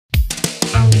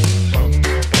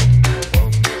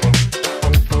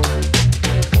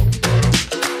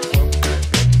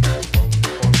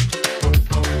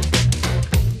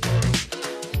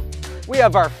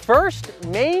have our first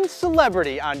main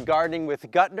celebrity on Gardening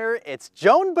with Guttner. It's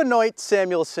Joan Benoit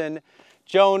Samuelson.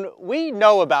 Joan, we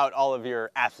know about all of your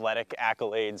athletic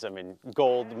accolades. I mean,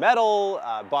 gold medal,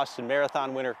 Boston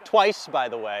Marathon winner, twice, by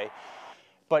the way.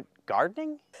 But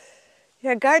gardening?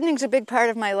 Yeah, gardening's a big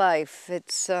part of my life.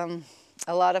 It's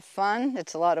a lot of fun.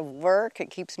 It's a lot of work.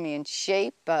 It keeps me in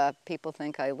shape. People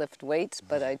think I lift weights,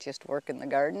 but I just work in the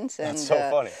gardens. And, That's so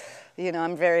funny. You know,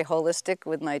 I'm very holistic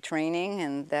with my training,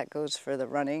 and that goes for the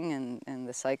running and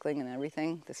the cycling and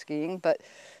everything, the skiing. But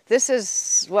this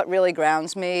is what really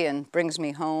grounds me and brings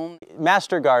me home.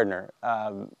 Master gardener,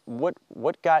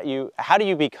 what got you, how do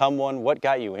you become one? What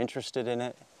got you interested in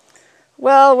it?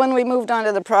 Well, when we moved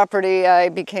onto the property, I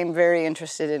became very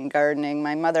interested in gardening.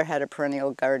 My mother had a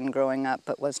perennial garden growing up,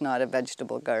 but was not a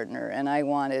vegetable gardener, and I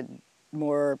wanted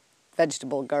more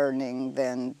vegetable gardening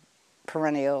than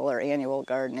perennial or annual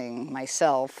gardening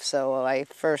myself. So I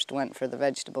first went for the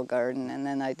vegetable garden, and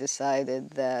then I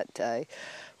decided that I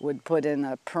would put in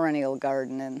a perennial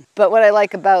garden. But what I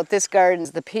like about this garden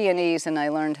is the peonies, and I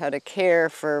learned how to care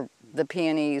for the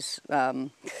peonies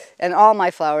and all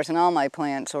my flowers and all my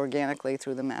plants organically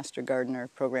through the Master Gardener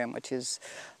program, which is,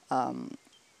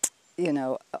 you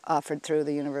know, offered through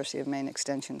the University of Maine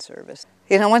Extension Service.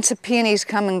 You know, once the peonies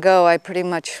come and go, I pretty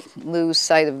much lose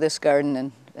sight of this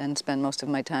garden and spend most of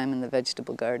my time in the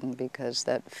vegetable garden, because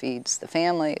that feeds the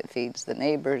family, it feeds the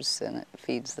neighbors, and it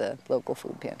feeds the local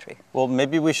food pantry. Well,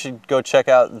 maybe we should go check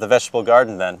out the vegetable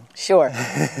garden then. Sure.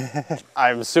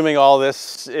 I'm assuming all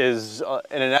this is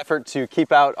in an effort to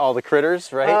keep out all the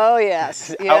critters, right? Oh,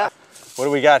 yes. Yeah. What do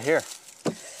we got here?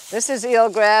 This is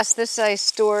eelgrass. This I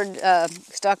stored,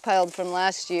 stockpiled from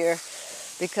last year,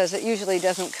 because it usually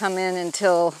doesn't come in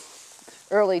until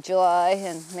early July,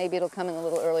 and maybe it'll come in a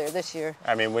little earlier this year.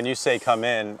 I mean, when you say come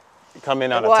in on a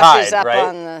tide, right? It washes up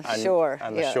on the shore.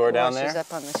 On the shore down there? It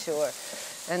washes up on the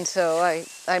shore. And so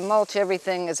I mulch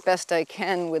everything as best I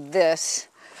can with this.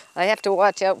 I have to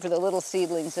watch out for the little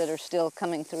seedlings that are still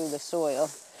coming through the soil.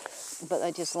 But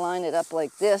I just line it up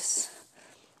like this.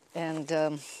 And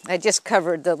I just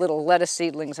covered the little lettuce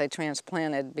seedlings I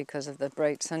transplanted because of the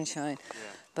bright sunshine. Yeah.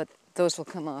 But those will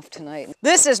come off tonight.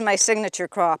 This is my signature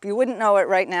crop. You wouldn't know it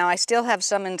right now. I still have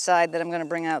some inside that I'm going to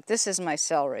bring out. This is my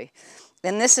celery.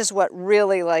 And this is what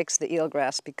really likes the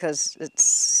eelgrass, because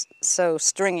it's so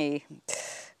stringy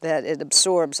that it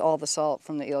absorbs all the salt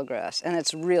from the eelgrass. And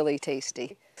it's really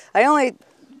tasty. I only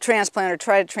transplant or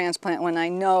try to transplant when I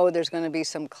know there's going to be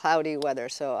some cloudy weather.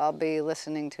 So I'll be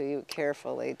listening to you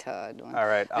carefully, Todd. All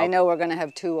right. I know we're going to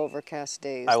have 2 overcast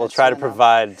days. I will try to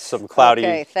provide some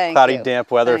cloudy, damp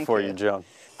weather for you, Joan.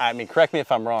 I mean, correct me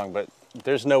if I'm wrong, but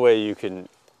there's no way you can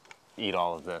eat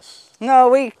all of this. No,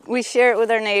 we share it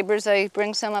with our neighbors. I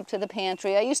bring some up to the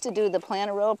pantry. I used to do the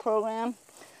plant-a-row program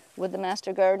with the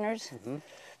Master Gardeners. Mm-hmm.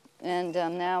 And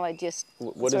now I just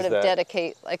sort of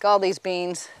dedicate, like all these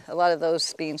beans, a lot of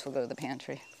those beans will go to the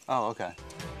pantry. Oh, okay.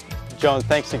 Joan,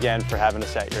 thanks again for having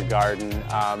us at your garden.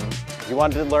 If you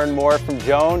wanted to learn more from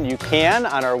Joan, you can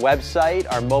on our website,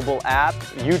 our mobile app,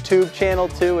 YouTube channel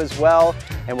too as well.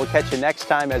 And we'll catch you next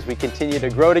time as we continue to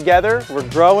grow together. We're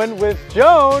growing with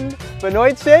Joan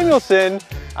Benoit Samuelson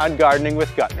on Gardening with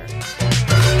Guttner.